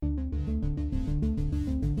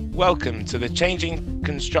Welcome to the Changing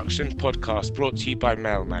Construction podcast brought to you by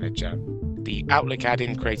Mail Manager, the Outlook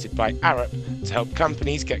add-in created by Arup to help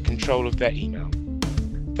companies get control of their email.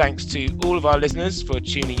 Thanks to all of our listeners for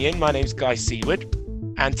tuning in. My name's Guy Seaward,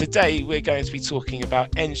 and today we're going to be talking about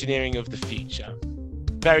engineering of the future.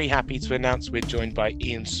 Very happy to announce we're joined by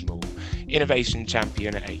Ian Small, Innovation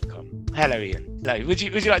Champion at AECOM. Hello, Ian. Hello. Would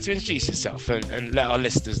you like to introduce yourself and let our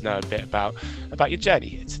listeners know a bit about your journey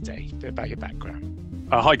here today, a bit about your background?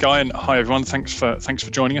 Hi, Guy, and hi, everyone. Thanks for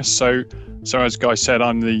joining us. So as Guy said,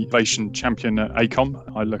 I'm the Innovation Champion at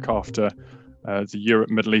AECOM. I look after the Europe,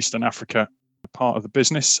 Middle East, and Africa part of the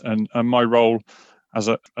business, and my role has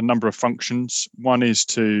a number of functions. One is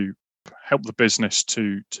to help the business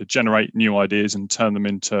to generate new ideas and turn them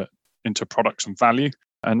into products and value.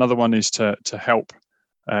 Another one is to help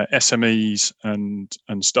SMEs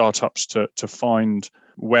and startups to find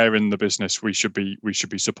where in the business we should be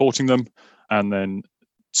supporting them, and then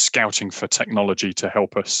scouting for technology to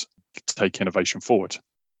help us take innovation forward.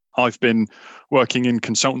 I've been working in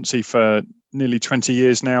consultancy for nearly 20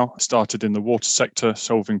 years now. Started in the water sector,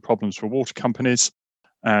 solving problems for water companies,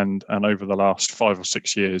 and over the last 5 or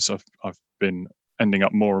 6 years, I've been ending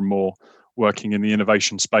up more and more working in the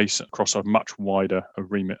innovation space across a much wider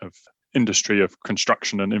remit of industry of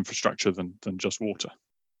construction and infrastructure than just water.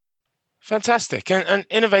 Fantastic. And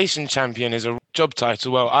Innovation Champion is a job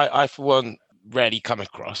title, well, I for one, rarely come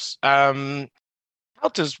across. How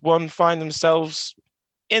does one find themselves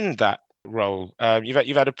in that role?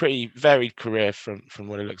 You've had a pretty varied career from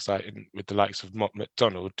what it looks like with the likes of Mott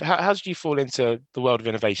MacDonald. How did you fall into the world of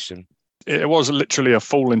innovation? It was literally a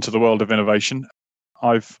fall into the world of innovation.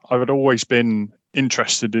 I've always been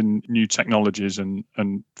interested in new technologies and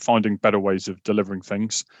finding better ways of delivering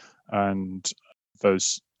things. And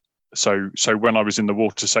So when I was in the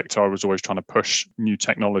water sector, I was always trying to push new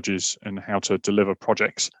technologies and how to deliver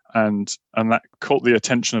projects. And that caught the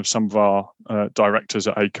attention of some of our directors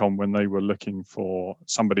at AECOM when they were looking for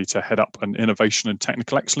somebody to head up an innovation and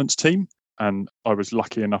technical excellence team. And I was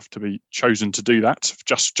lucky enough to be chosen to do that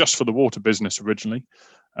just for the water business originally,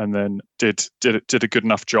 and then did a good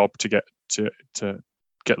enough job to get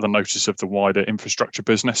the notice of the wider infrastructure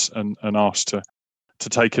business and asked to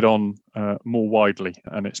take it on more widely.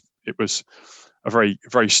 And it was a very,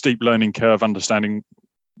 very steep learning curve, understanding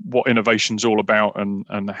what innovation's all about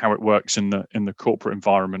and how it works in the corporate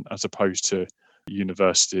environment as opposed to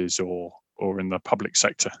universities or in the public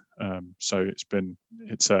sector. So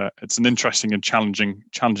it's an interesting and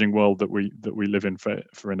challenging world that we live in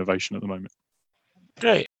for innovation at the moment.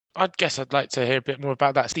 Great. I guess I'd like to hear a bit more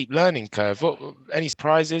about that steep learning curve. Any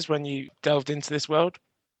surprises when you delved into this world?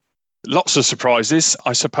 Lots of surprises,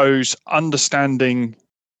 I suppose. Understanding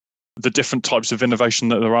the different types of innovation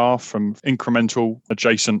that there are, from incremental,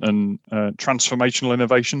 adjacent, and transformational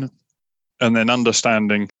innovation, and then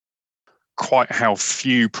understanding quite how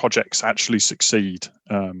few projects actually succeed.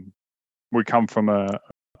 We come from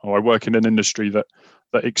I work in an industry that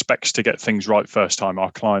expects to get things right first time.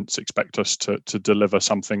 Our clients expect us to deliver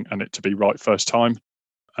something and it to be right first time.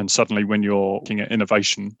 And suddenly, when you're looking at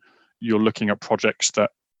innovation, you're looking at projects that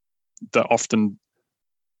often,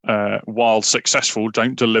 while successful,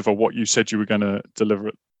 don't deliver what you said you were going to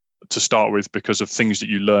deliver to start with because of things that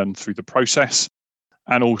you learn through the process.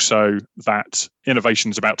 And also that innovation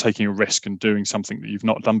is about taking a risk and doing something that you've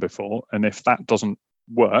not done before. And if that doesn't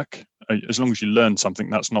work, as long as you learn something,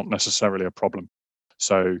 that's not necessarily a problem.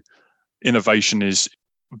 So innovation is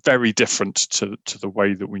very different to the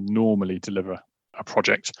way that we normally deliver a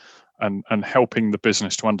project. And helping the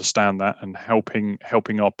business to understand that, and helping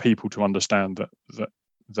our people to understand that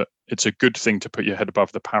it's a good thing to put your head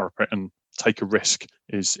above the parapet and take a risk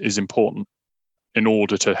is important in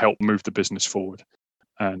order to help move the business forward.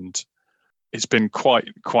 And it's been quite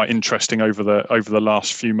interesting over the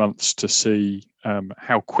last few months to see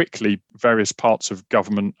how quickly various parts of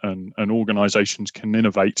government and organisations can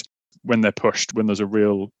innovate when they're pushed, when there's a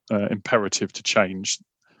real imperative to change.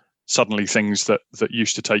 Suddenly things that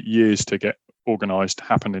used to take years to get organised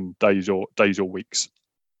happen in days or weeks.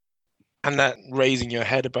 And that raising your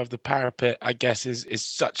head above the parapet, I guess, is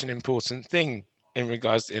such an important thing in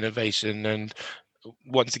regards to innovation. And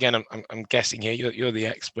once again, I'm guessing here, you're the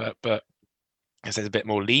expert, but I guess there's a bit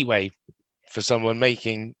more leeway for someone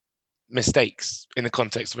making mistakes in the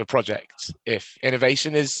context of a project if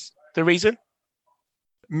innovation is the reason.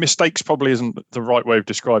 Mistakes probably isn't the right way of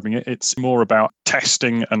describing it. It's more about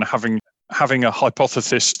testing and having a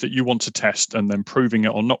hypothesis that you want to test, and then proving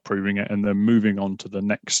it or not proving it, and then moving on to the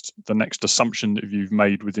next assumption that you've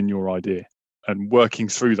made within your idea, and working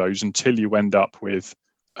through those until you end up with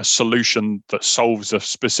a solution that solves a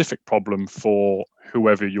specific problem for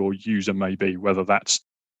whoever your user may be, whether that's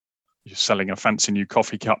you're selling a fancy new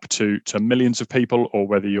coffee cup to millions of people, or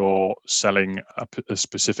whether you're selling a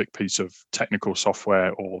specific piece of technical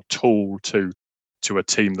software or tool to a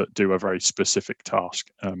team that do a very specific task.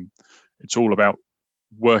 It's all about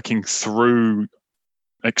working through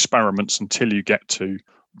experiments until you get to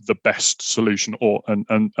the best solution,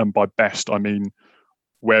 and by best I mean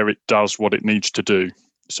where it does what it needs to do.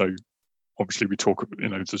 So obviously we talk,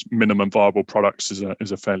 there's minimum viable products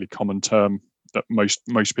is a fairly common term that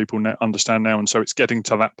most people understand now, and so it's getting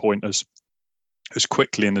to that point as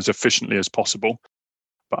quickly and as efficiently as possible,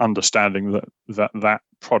 but understanding that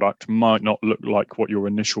product might not look like what your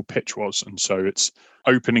initial pitch was. And so it's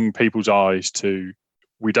opening people's eyes to,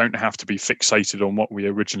 we don't have to be fixated on what we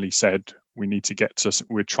originally said. We need to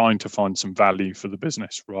we're trying to find some value for the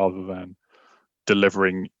business rather than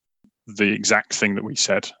delivering the exact thing that we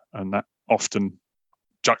said. And that often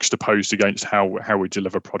juxtaposed against how we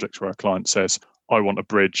deliver projects, where a client says, I want a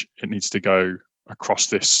bridge, it needs to go across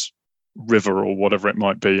this river or whatever it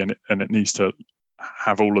might be, and it needs to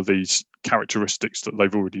have all of these characteristics that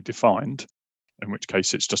they've already defined, in which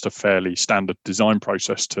case it's just a fairly standard design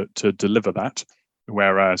process to deliver that.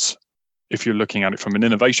 Whereas if you're looking at it from an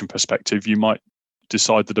innovation perspective, you might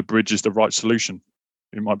decide that a bridge is the right solution.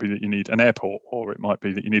 It might be that you need an airport, or it might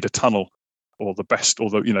be that you need a tunnel, or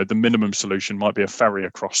the minimum solution might be a ferry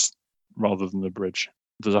across rather than the bridge.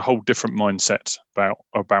 There's a whole different mindset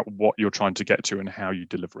about what you're trying to get to and how you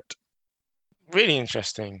deliver it. Really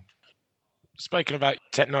interesting. Spoken about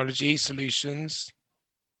technology, solutions,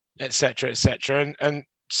 etc., and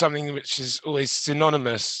something which is always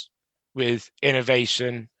synonymous with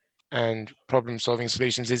innovation and problem-solving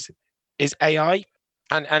solutions is AI,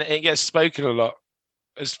 and it gets spoken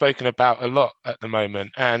about a lot at the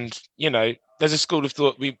moment. And there's a school of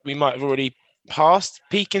thought we might have already passed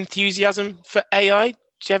peak enthusiasm for AI. Do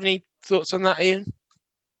you have any thoughts on that, Ian?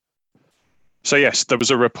 So yes, there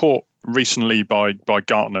was a report recently by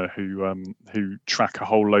Gartner who track a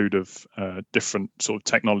whole load of different sort of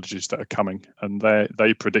technologies that are coming, and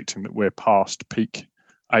they're predicting that we're past peak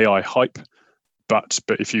AI hype. But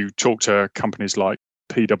if you talk to companies like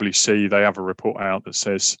PwC, they have a report out that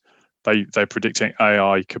says they're predicting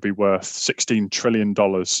AI could be worth $16 trillion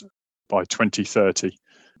by 2030,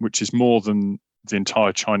 which is more than the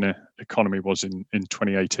entire China economy was in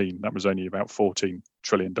 2018. That was only about $14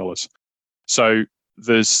 trillion. So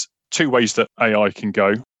there's two ways that AI can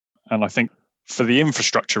go. And I think for the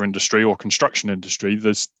infrastructure industry or construction industry,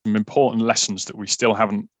 there's some important lessons that we still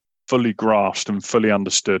haven't fully grasped and fully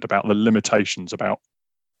understood about the limitations about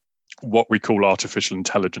what we call artificial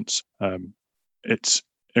intelligence. It's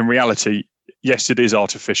in reality, yes, it is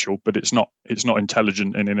artificial, but it's not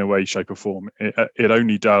intelligent in any way, shape, or form.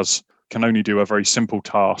 It can only do a very simple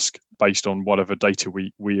task based on whatever data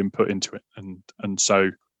we input into it. And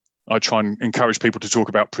so I try and encourage people to talk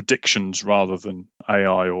about predictions rather than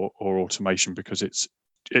AI or automation, because it's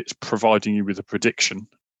providing you with a prediction.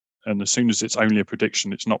 And as soon as it's only a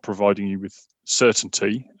prediction, it's not providing you with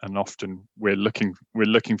certainty. And often we're looking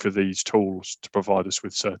for these tools to provide us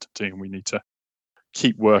with certainty, and we need to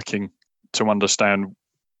keep working to understand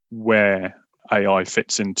where AI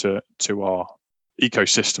fits into our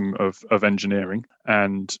ecosystem of engineering.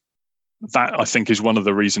 And that, I think, is one of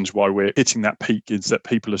the reasons why we're hitting that peak, is that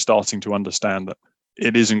people are starting to understand that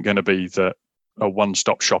it isn't going to be a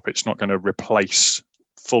one-stop shop. It's not going to replace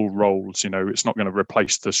full roles. It's not going to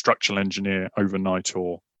replace the structural engineer overnight,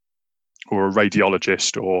 or a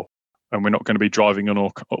radiologist, and we're not going to be driving on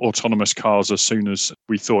autonomous cars as soon as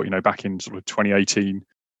we thought. Back in sort of 2018,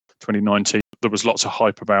 2019, there was lots of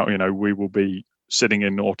hype about, we will be sitting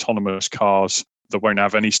in autonomous cars that won't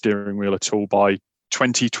have any steering wheel at all by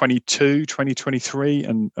 2022, 2023,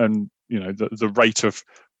 and the rate of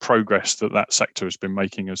progress that sector has been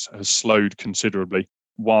making has slowed considerably.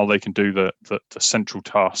 While they can do the central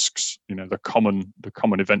tasks, the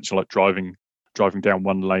common events like driving down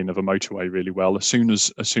one lane of a motorway really well, as soon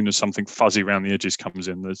as something fuzzy around the edges comes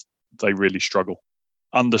in, they really struggle.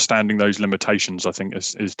 Understanding those limitations, I think,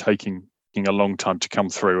 is taking a long time to come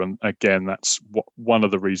through. And again, that's one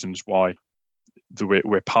of the reasons why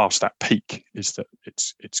we're past that peak, is that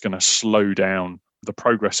it's going to slow down. The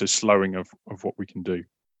progress is slowing of what we can do.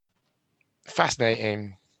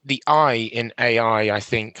 Fascinating. The I in AI, I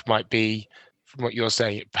think, might be, from what you're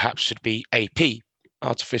saying, it perhaps should be AP,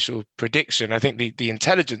 artificial prediction. I think the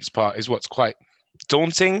intelligence part is what's quite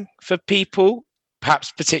daunting for people,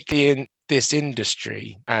 perhaps particularly in this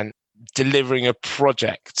industry and delivering a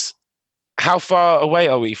project. How far away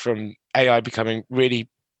are we from AI becoming really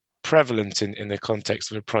prevalent in the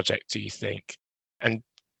context of a project, do you think? And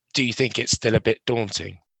do you think it's still a bit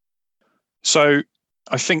daunting? So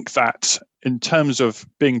I think that in terms of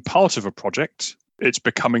being part of a project, it's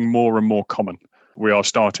becoming more and more common. We are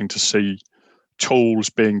starting to see tools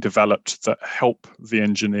being developed that help the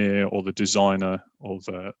engineer or the designer or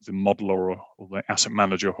the modeler or the asset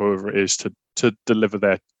manager, whoever it is, to deliver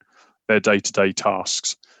their day-to-day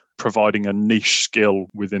tasks, providing a niche skill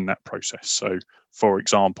within that process. So, for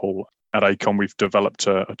example, at AECOM, we've developed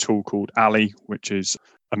a tool called Ali, which is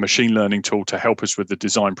a machine learning tool to help us with the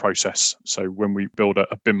design process. So when we build a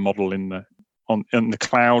BIM model in the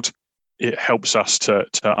cloud, it helps us to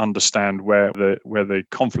understand where the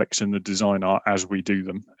conflicts in the design are as we do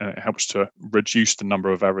them, and it helps to reduce the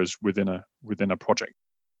number of errors within a project.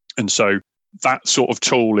 And so that sort of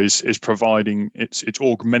tool is providing, it's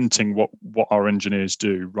augmenting what our engineers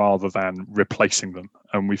do rather than replacing them.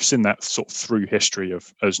 And we've seen that sort of through history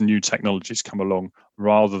of as new technologies come along,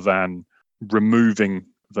 rather than removing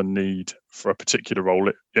the need for a particular role,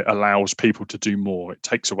 it allows people to do more. It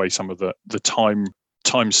takes away some of the time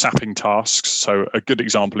sapping tasks. So a good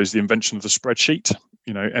example is the invention of the spreadsheet.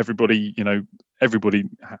 Everybody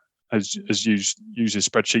uses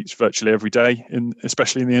spreadsheets virtually every day,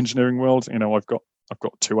 especially in the engineering world. I've got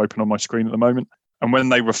two open on my screen at the moment. And when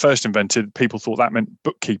they were first invented, people thought that meant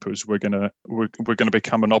bookkeepers were going to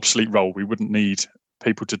become an obsolete role. We wouldn't need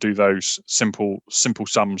people to do those simple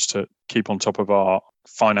sums to keep on top of our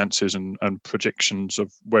finances and projections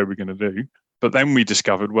of where we're going to do. But then we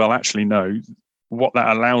discovered, well, actually, no. What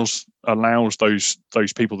that allows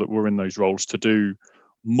those people that were in those roles to do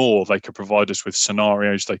more. They could provide us with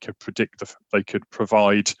scenarios. They could predict. They could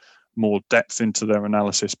provide more depth into their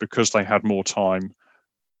analysis because they had more time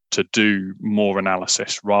to do more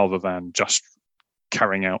analysis rather than just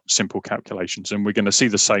carrying out simple calculations. And we're going to see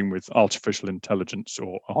the same with artificial intelligence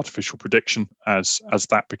or artificial prediction as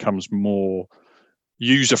that becomes more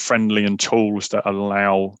user-friendly and tools that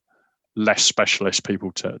allow less specialist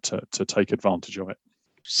people to take advantage of it.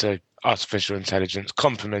 So artificial intelligence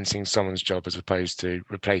complementing someone's job as opposed to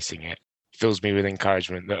replacing it fills me with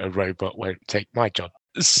encouragement that a robot won't take my job.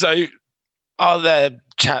 So are there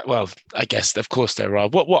well, I guess of course there are.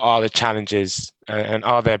 What are the challenges and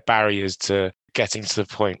are there barriers to getting to the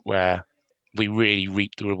point where we really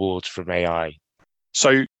reap the rewards from AI?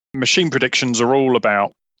 So machine predictions are all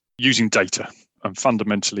about using data, and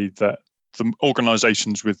fundamentally that the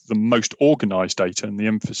organizations with the most organized data, and the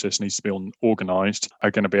emphasis needs to be on organized, are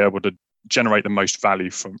going to be able to generate the most value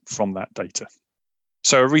from that data.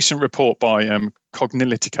 So a recent report by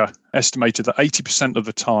Cognilytica estimated that 80% of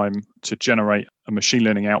the time to generate a machine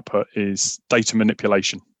learning output is data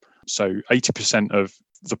manipulation. So 80% of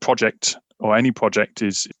the project or any project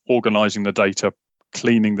is organizing the data,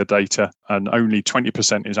 cleaning the data, and only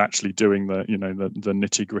 20% is actually doing the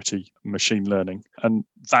nitty-gritty machine learning. And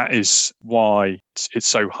that is why it's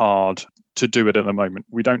so hard to do it at the moment.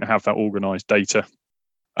 We don't have that organized data.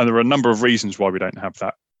 And there are a number of reasons why we don't have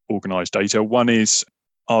that organized data. One is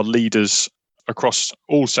our leaders across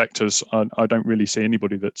all sectors. I don't really see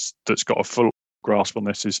anybody that's got a full grasp on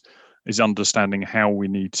this, is understanding how we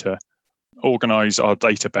need to organize our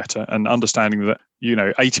data better, and understanding that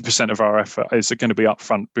 80% of our effort is going to be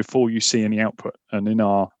upfront before you see any output. And in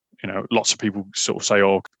our lots of people sort of say,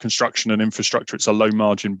 construction and infrastructure, it's a low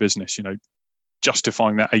margin business.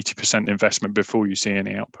 Justifying that 80% investment before you see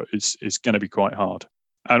any output is going to be quite hard.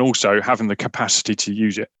 And also having the capacity to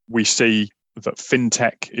use it. We see that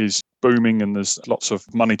fintech is booming and there's lots of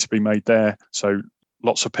money to be made there. So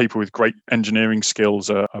lots of people with great engineering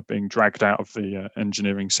skills are being dragged out of the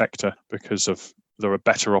engineering sector because there are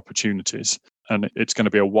better opportunities. And it's going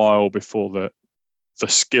to be a while before the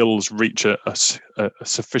skills reach a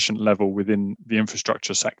sufficient level within the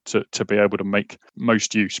infrastructure sector to be able to make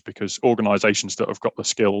most use, because organizations that have got the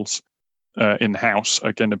skills in-house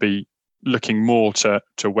are going to be looking more to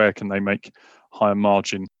where can they make higher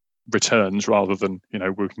margin returns rather than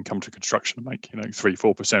we can come to construction and make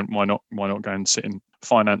 3-4%. Why not go and sit in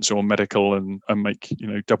finance or medical and make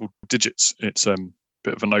double digits? It's a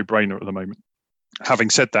bit of a no-brainer at the moment.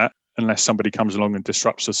 Having said that, unless somebody comes along and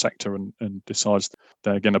disrupts the sector and decides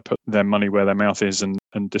they're going to put their money where their mouth is and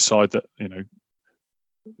decide that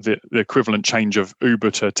the equivalent change of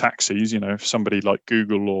Uber to taxis, if somebody like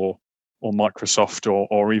Google or Microsoft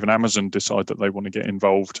or even Amazon decide that they want to get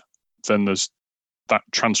involved, then there's that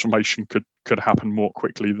transformation could happen more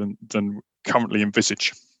quickly than currently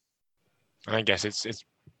envisaged. And I guess it's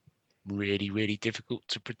really, really difficult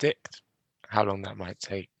to predict how long that might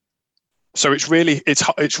take. So it's really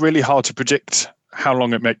hard to predict how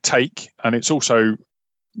long it may take, and it's also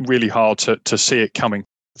really hard to see it coming.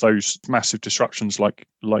 those massive disruptions like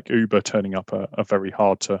Uber turning up are very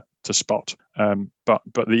hard to spot. But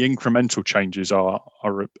the incremental changes are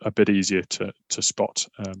a bit easier to spot.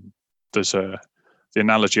 There's the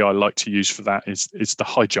analogy I like to use for that is the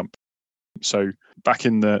high jump. So back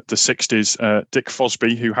in the 60s, Dick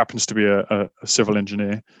Fosby, who happens to be a civil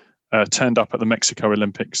engineer, turned up at the Mexico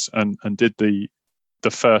Olympics and did the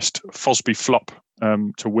first Fosby flop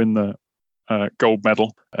to win the gold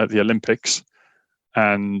medal at the Olympics.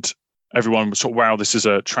 And everyone was sort of, wow, this is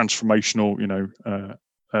a transformational,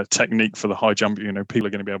 technique for the high jump. People are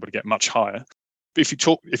going to be able to get much higher. But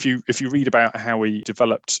if you read about how he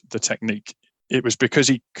developed the technique, it was because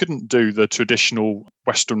he couldn't do the traditional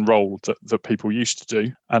Western roll that people used to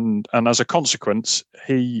do, and as a consequence,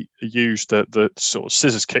 he used the sort of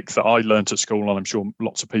scissors kick that I learnt at school, and I'm sure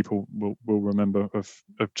lots of people will remember of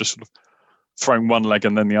just sort of throwing one leg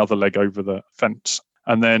and then the other leg over the fence.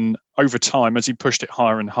 And then over time, as he pushed it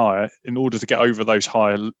higher and higher, in order to get over those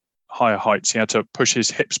higher heights, he had to push his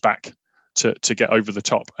hips back to get over the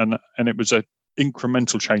top. And it was a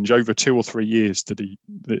incremental change over 2 or 3 years that he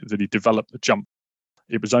developed the jump.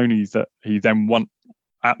 It was only that he then won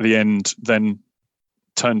at the end, then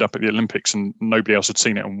turned up at the Olympics and nobody else had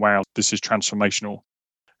seen it. And wow, this is transformational.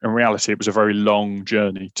 In reality, it was a very long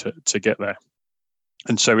journey to get there.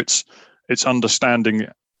 And so it's understanding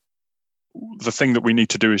the thing that we need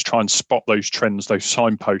to do is try and spot those trends, those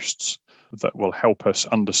signposts that will help us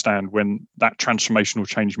understand when that transformational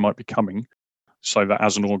change might be coming, so that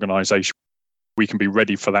as an organization, we can be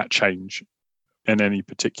ready for that change in any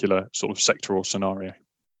particular sort of sector or scenario.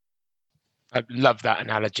 I love that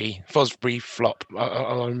analogy. Fosbury flop.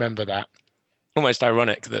 I'll remember that. Almost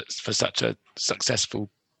ironic that for such a successful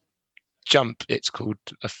jump, it's called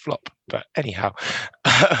a flop. But anyhow,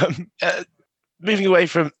 moving away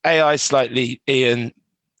from AI slightly, Ian,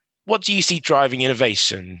 what do you see driving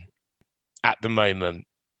innovation at the moment?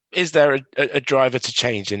 Is there a driver to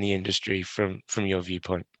change in the industry from your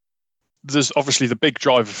viewpoint? There's obviously the big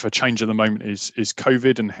driver for change at the moment is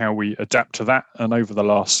COVID and how we adapt to that. And over the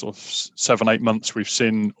last sort of 7-8 months, we've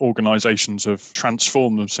seen organizations have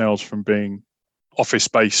transformed themselves from being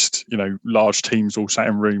office-based, large teams all sat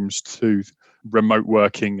in rooms, to remote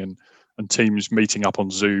working and teams meeting up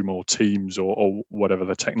on Zoom or Teams or whatever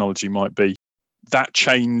the technology might be. That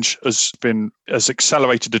change has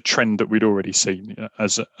accelerated a trend that we'd already seen.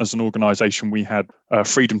 As an organization, we had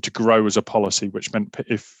freedom to grow as a policy, which meant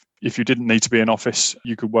if you didn't need to be in office,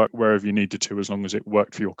 you could work wherever you needed to, as long as it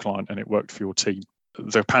worked for your client and it worked for your team.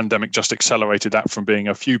 The pandemic just accelerated that from being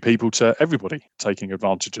a few people to everybody taking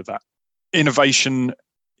advantage of that. Innovation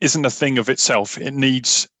isn't a thing of itself.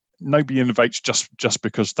 Nobody innovates just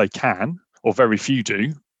because they can, or very few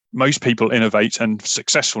do. Most people innovate, and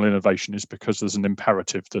successful innovation is because there's an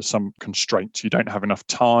imperative, there's some constraints. You don't have enough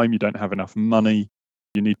time, you don't have enough money,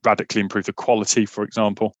 you need to radically improve the quality, for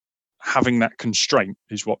example. Having that constraint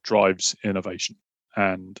is what drives innovation.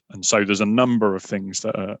 And so there's a number of things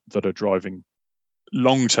that are driving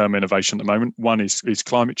long-term innovation at the moment. One is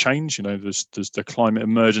climate change. There's the climate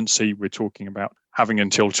emergency. We're talking about having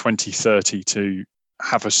until 2030 to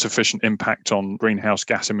have a sufficient impact on greenhouse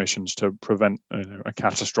gas emissions to prevent a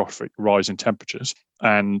catastrophic rise in temperatures.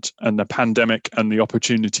 And the pandemic and the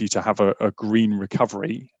opportunity to have a green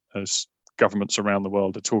recovery, as governments around the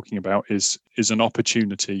world are talking about, is an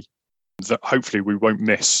opportunity that hopefully we won't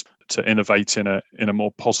miss to innovate in a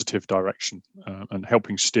more positive direction and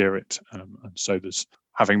helping steer it. And so there's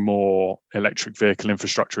having more electric vehicle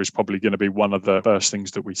infrastructure is probably going to be one of the first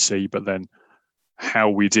things that we see, but then how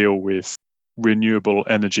we deal with renewable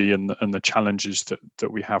energy and the challenges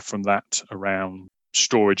that we have from that around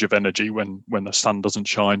storage of energy when the sun doesn't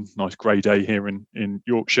shine, nice grey day here in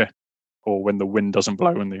Yorkshire, or when the wind doesn't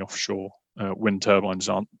blow and the offshore wind turbines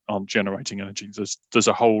aren't generating energy. There's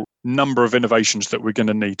a whole number of innovations that we're going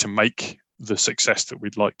to need to make the success that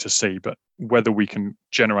we'd like to see, but whether we can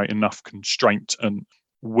generate enough constraint and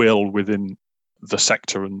will within the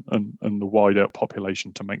sector and the wider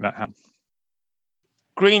population to make that happen.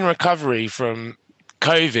 Green recovery from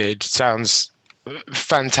COVID sounds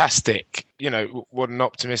fantastic. What an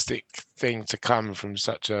optimistic thing to come from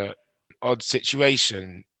such a odd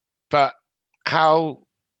situation. But how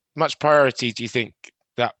much priority do you think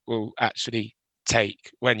that will actually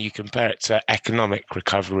take when you compare it to economic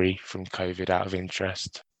recovery from COVID, out of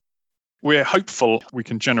interest? We're hopeful we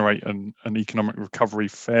can generate an economic recovery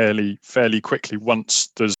fairly quickly once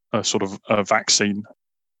there's a sort of a vaccine,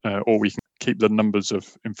 or we can keep the numbers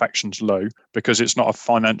of infections low, because it's not a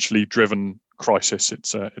financially driven crisis.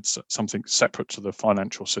 It's something separate to the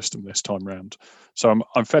financial system this time round. So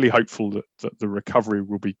I'm fairly hopeful that the recovery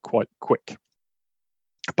will be quite quick.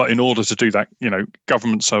 But in order to do that,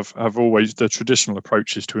 governments have always, the traditional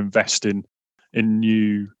approach is to invest in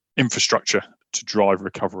new infrastructure to drive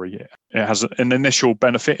recovery. It has an initial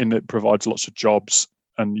benefit in that it provides lots of jobs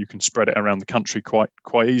and you can spread it around the country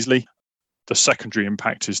quite easily. The secondary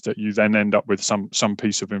impact is that you then end up with some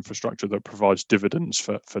piece of infrastructure that provides dividends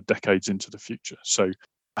for decades into the future. So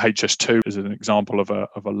HS2 is an example of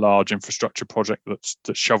a large infrastructure project that's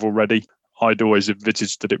shovel ready. I'd always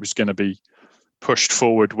envisaged that it was going to be pushed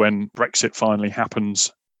forward when Brexit finally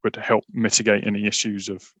happens, would help mitigate any issues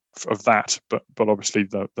of that. But obviously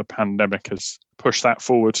the pandemic has pushed that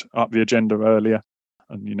forward up the agenda earlier.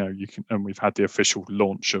 And and we've had the official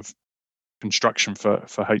launch of construction for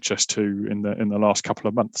HS2 in the last couple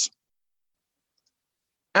of months.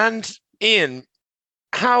 And Ian,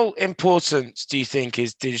 how important do you think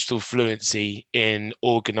is digital fluency in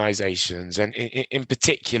organizations, and in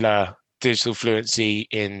particular digital fluency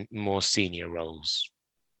in more senior roles?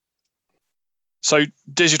 So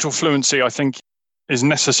digital fluency, I think, is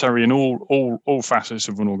necessary in all facets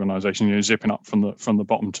of an organization, zipping up from the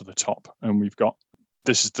bottom to the top. And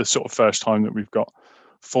this is the sort of first time that we've got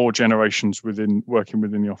 4 generations working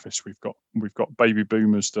within the office. We've got baby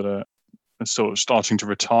boomers that are sort of starting to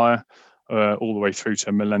retire, all the way through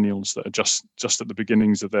to millennials that are just at the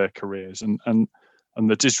beginnings of their careers, and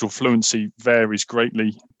the digital fluency varies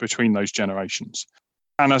greatly between those generations.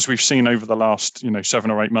 And as we've seen over the last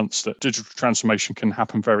 7 or 8 months, that digital transformation can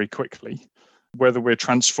happen very quickly. Whether we're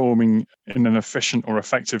transforming in an efficient or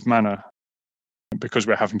effective manner, because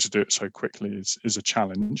we're having to do it so quickly, is a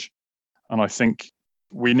challenge. And I think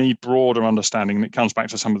we need broader understanding, and it comes back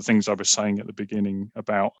to some of the things I was saying at the beginning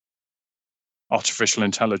about artificial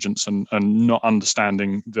intelligence and not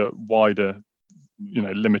understanding the wider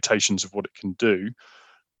limitations of what it can do,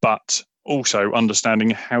 but also understanding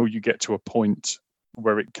how you get to a point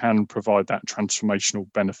where it can provide that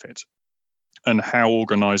transformational benefit, and how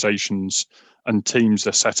organizations and teams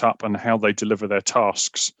are set up and how they deliver their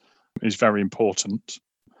tasks is very important.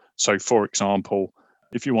 So for example,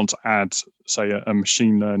 if you want to add, say, a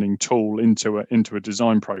machine learning tool into a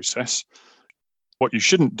design process, what you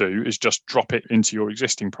shouldn't do is just drop it into your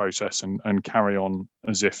existing process and carry on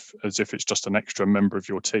as if it's just an extra member of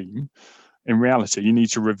your team. In reality, you need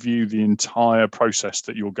to review the entire process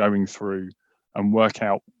that you're going through and work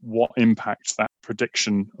out what impact that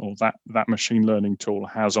prediction or that machine learning tool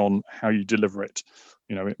has on how you deliver it.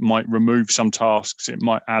 It might remove some tasks, it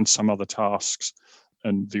might add some other tasks,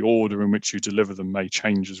 and the order in which you deliver them may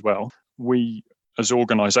change as well. We, as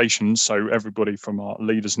organizations, so everybody from our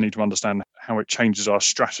leaders, need to understand how it changes our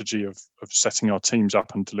strategy of setting our teams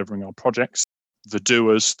up and delivering our projects. The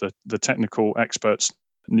doers, the technical experts,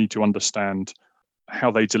 need to understand how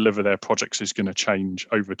they deliver their projects is going to change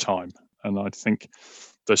over time. And I think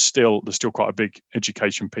there's still quite a big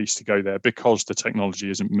education piece to go there, because the technology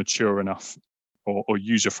isn't mature enough or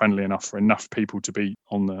user friendly enough for enough people to be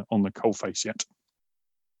on the coalface yet.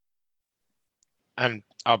 And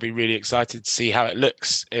I'll be really excited to see how it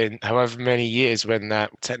looks in however many years when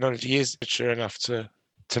that technology is mature enough to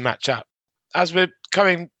match up. As we're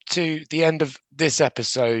coming to the end of this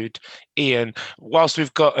episode, Ian, whilst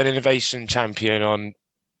we've got an innovation champion on,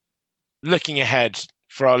 looking ahead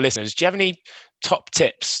for our listeners, do you have any top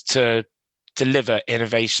tips to deliver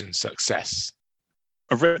innovation success?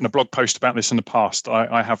 I've written a blog post about this in the past.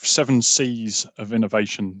 I have 7 C's of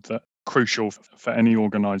innovation that are crucial for any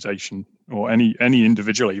organization or any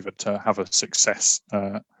individual even to have a success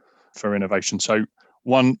for innovation. So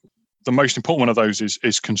the most important one of those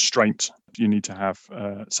is constraint. You need to have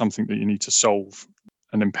something that you need to solve,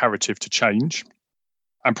 an imperative to change.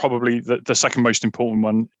 And probably the second most important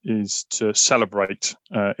one is to celebrate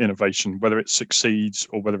innovation. Whether it succeeds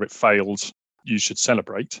or whether it fails, you should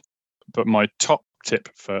celebrate. But my top tip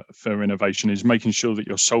for innovation is making sure that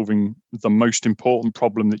you're solving the most important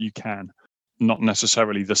problem that you can, not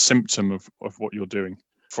necessarily the symptom of what you're doing.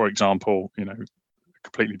 For example, a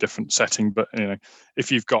completely different setting, but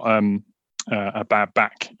if you've got a bad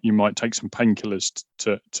back, you might take some painkillers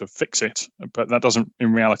to fix it, but that doesn't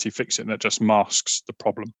in reality fix it. That just masks the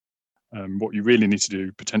problem. What you really need to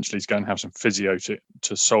do potentially is go and have some physio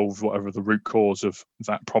to solve whatever the root cause of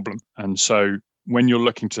that problem. And so when you're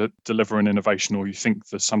looking to deliver an innovation, or you think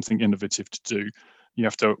there's something innovative to do, you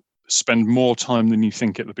have to spend more time than you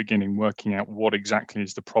think at the beginning working out what exactly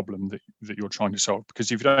is the problem that you're trying to solve.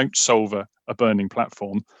 Because if you don't solve a burning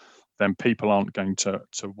platform, then people aren't going to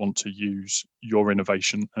want to use your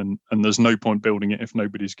innovation, and there's no point building it if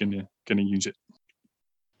nobody's going to use it.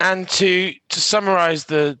 And to summarize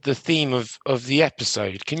the theme of the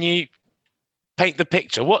episode, can you paint the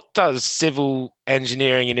picture. What does civil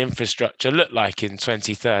engineering and infrastructure look like in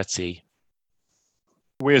 2030?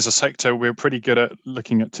 We as a sector, we're pretty good at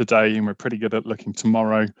looking at today, and we're pretty good at looking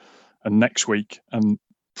tomorrow and next week, and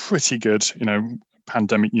pretty good,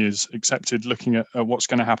 pandemic years accepted, looking at what's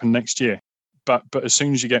going to happen next year. But as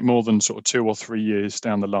soon as you get more than sort of 2 or 3 years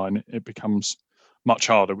down the line, it becomes much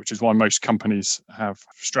harder, which is why most companies have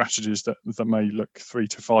strategies that may look 3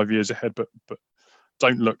 to 5 years ahead, but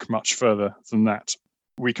don't look much further than that.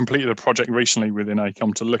 We completed a project recently within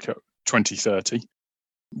AECOM to look at 2030.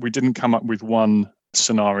 We didn't come up with one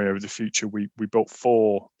scenario of the future. We built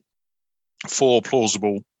four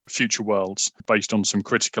plausible future worlds based on some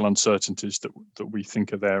critical uncertainties that we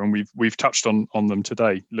think are there, and we've touched on them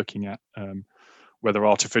today, looking at whether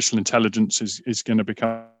artificial intelligence is going to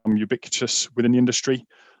become ubiquitous within the industry,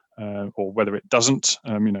 or whether it doesn't.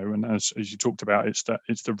 And as you talked about, it's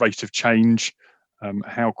the rate of change.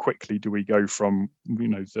 How quickly do we go from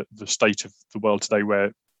the state of the world today,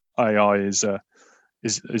 where AI is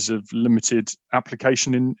of limited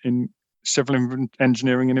application in civil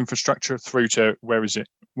engineering and infrastructure, through to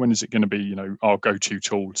when is it going to be our go-to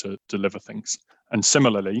tool to deliver things? And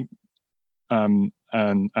similarly,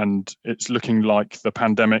 and it's looking like the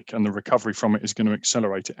pandemic and the recovery from it is going to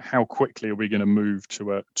accelerate it. How quickly are we going to move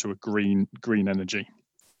to a green energy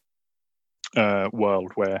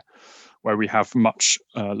world where we have much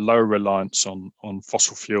lower reliance on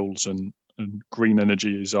fossil fuels, and green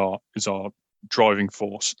energy is our driving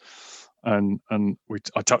force? And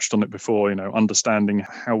I touched on it before, understanding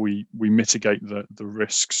how we mitigate the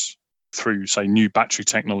risks through, say, new battery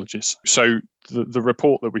technologies. So the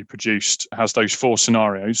report that we produced has those 4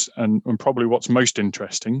 scenarios, and probably what's most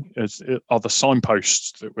interesting are the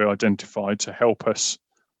signposts that we identified to help us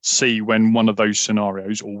see when one of those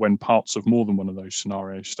scenarios, or when parts of more than one of those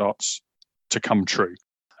scenarios, starts to come true.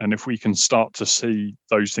 And if we can start to see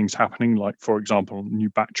those things happening, like, for example, new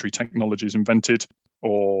battery technologies invented,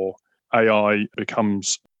 or AI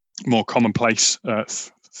becomes more commonplace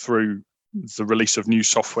through the release of new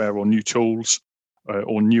software or new tools,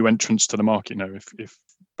 or new entrants to the market. If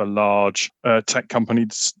a large tech company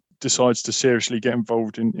decides to seriously get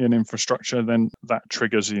involved in infrastructure, then that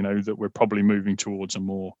triggers, that we're probably moving towards a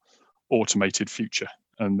more automated future,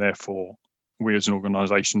 and therefore we as an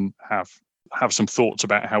organisation have some thoughts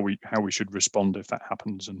about how we should respond if that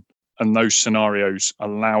happens. And those scenarios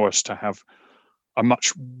allow us to have a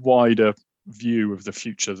much wider view of the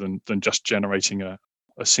future than just generating a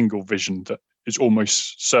single vision that is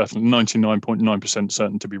almost certain, 99.9%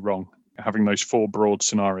 certain to be wrong. Having those 4 broad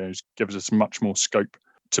scenarios gives us much more scope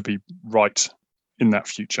to be right in that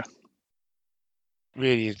future.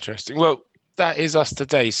 Really interesting. Well, that is us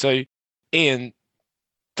today. So, Ian,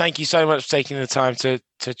 thank you so much for taking the time to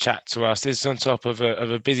chat to us. This is on top of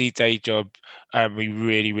a busy day job, and we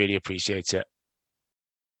really, really appreciate it.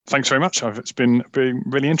 Thanks very much. It's been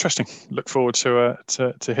really interesting. Look forward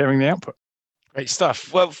to hearing the output. Great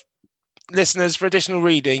stuff. Well, listeners, for additional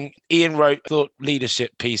reading, Ian wrote a thought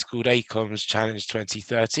leadership piece called AECOM's Challenge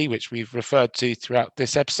 2030, which we've referred to throughout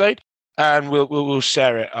this episode, and we'll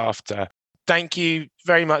share it after. Thank you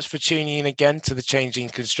very much for tuning in again to the Changing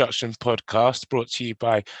Construction podcast, brought to you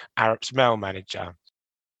by Arup's Mail Manager.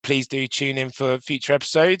 Please do tune in for future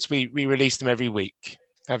episodes. We release them every week.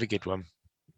 Have a good one.